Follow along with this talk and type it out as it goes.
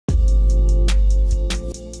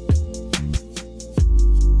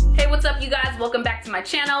welcome back to my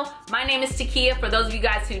channel. My name is Takeyah. For those of you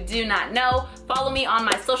guys who do not know, follow me on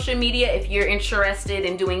my social media if you're interested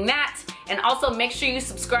in doing that. And also make sure you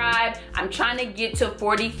subscribe. I'm trying to get to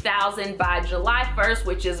 40,000 by July 1st,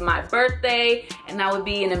 which is my birthday. And that would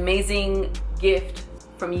be an amazing gift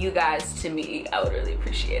from you guys to me. I would really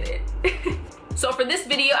appreciate it. So for this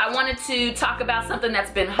video, I wanted to talk about something that's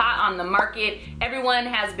been hot on the market. Everyone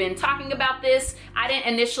has been talking about this. I didn't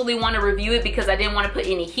initially want to review it because I didn't want to put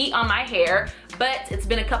any heat on my hair, but it's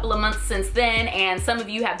been a couple of months since then and some of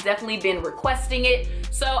you have definitely been requesting it.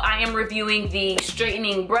 So I am reviewing the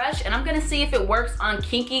straightening brush and I'm gonna see if it works on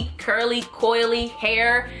kinky, curly, coily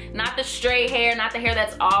hair, not the straight hair, not the hair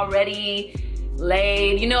that's already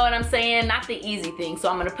laid, you know what I'm saying? Not the easy thing. So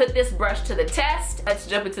I'm gonna put this brush to the test. Let's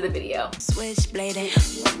jump into the video.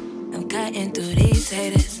 Switchblading, I'm cutting through these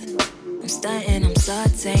haters. I'm stunting, I'm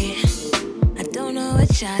sauteing. I don't know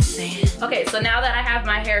what y'all saying. Okay, so now that I have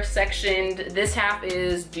my hair sectioned, this half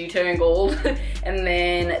is detangled, and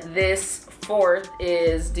then this fourth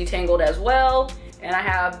is detangled as well, and I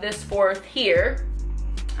have this fourth here.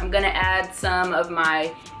 I'm gonna add some of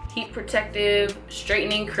my heat protective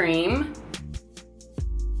straightening cream.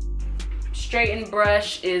 Straighten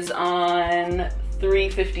brush is on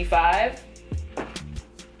 355.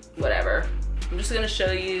 Whatever. I'm just gonna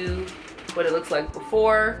show you what it looks like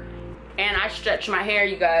before. And I stretch my hair,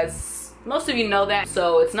 you guys. Most of you know that.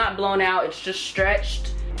 So it's not blown out, it's just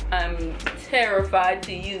stretched. I'm terrified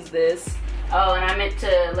to use this. Oh, and I meant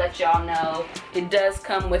to let y'all know, it does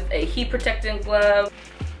come with a heat protecting glove.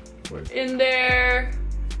 We're in there.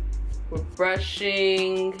 We're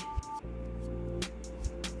brushing.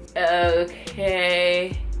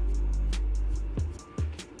 Okay,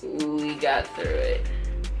 we got through it.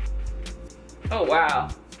 Oh wow,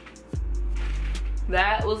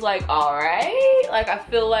 that was like all right. Like I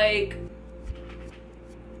feel like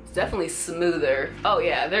it's definitely smoother. Oh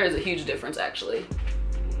yeah, there is a huge difference actually.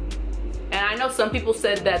 And I know some people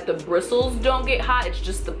said that the bristles don't get hot, it's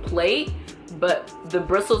just the plate, but the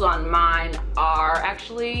bristles on mine are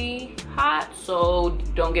actually hot, so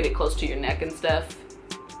don't get it close to your neck and stuff.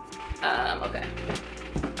 Okay.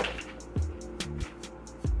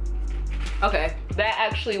 Okay, that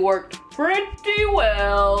actually worked pretty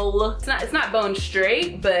well. It's not bone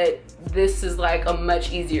straight, but this is like a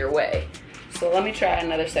much easier way. So let me try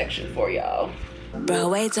another section for y'all. Bro,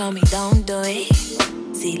 wait, told me don't do it.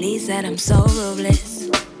 See, Lee said I'm so ruthless.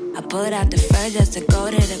 I put out the fur just to go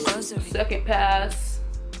to the grocery. Second pass.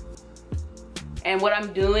 And what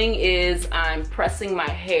I'm doing is I'm pressing my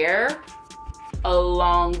hair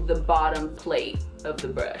along the bottom plate of the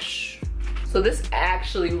brush. So this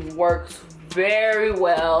actually works very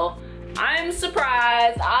well. I'm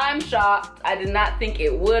surprised, I'm shocked. I did not think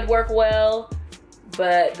it would work well,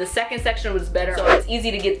 but the second section was better. So it's easy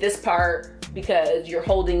to get this part because you're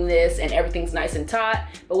holding this and everything's nice and taut.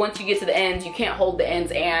 But once you get to the ends, you can't hold the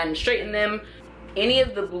ends and straighten them. Any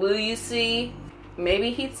of the blue you see maybe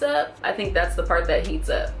heats up. I think that's the part that heats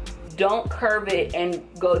up. Don't curve it and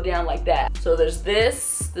go down like that. So there's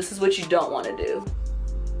this is what you don't want to do.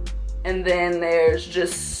 And then there's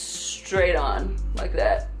just straight on like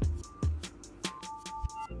that.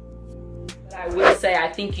 But I will say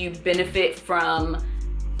I think you benefit from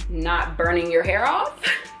not burning your hair off.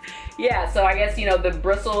 Yeah, so I guess, you know, the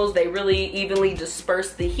bristles, they really evenly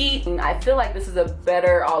disperse the heat. And I feel like this is a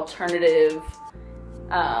better alternative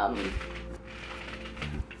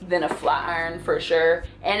than a flat iron for sure,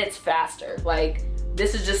 and it's faster. Like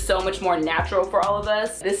this is just so much more natural for all of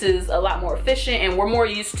us. This is a lot more efficient and we're more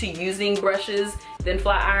used to using brushes than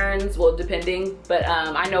flat irons, well depending, but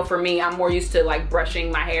I know for me I'm more used to like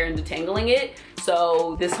brushing my hair and detangling it,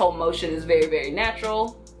 so this whole motion is very, very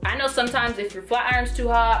natural. I know sometimes if your flat iron's too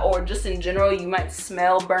hot or just in general you might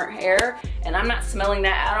smell burnt hair, and I'm not smelling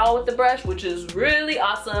that at all with the brush, which is really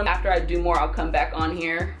awesome. After I do more, I'll come back on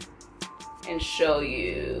here and show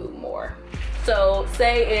you more. So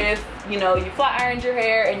say if, you know, you flat ironed your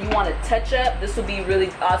hair and you want to touch up, this will be really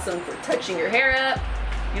awesome for touching your hair up.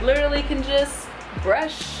 You literally can just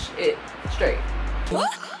brush it straight. What?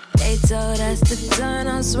 They told us to turn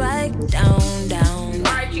on swag down, down.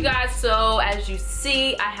 All right, you guys, so as you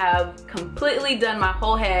see, I have completely done my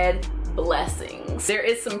whole head. Blessings. There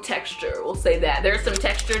is some texture, we'll say that. There's some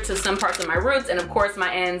texture to some parts of my roots, and of course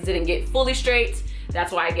my ends didn't get fully straight.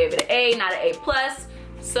 That's why I gave it an A, not an A+.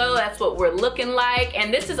 So that's what we're looking like.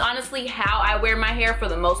 And this is honestly how I wear my hair for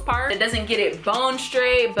the most part. It doesn't get it bone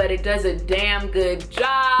straight, but it does a damn good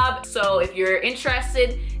job. So if you're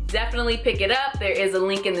interested, definitely pick it up. There is a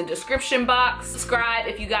link in the description box. Subscribe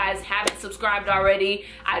if you guys haven't subscribed already.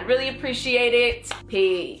 I'd really appreciate it.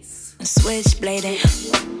 Peace. I'm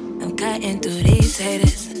switchblading, I'm cutting through these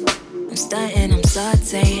haters. I'm stunting, I'm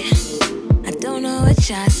sauteing. I don't know what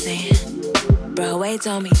y'all saying. Broadway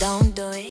told me don't do it.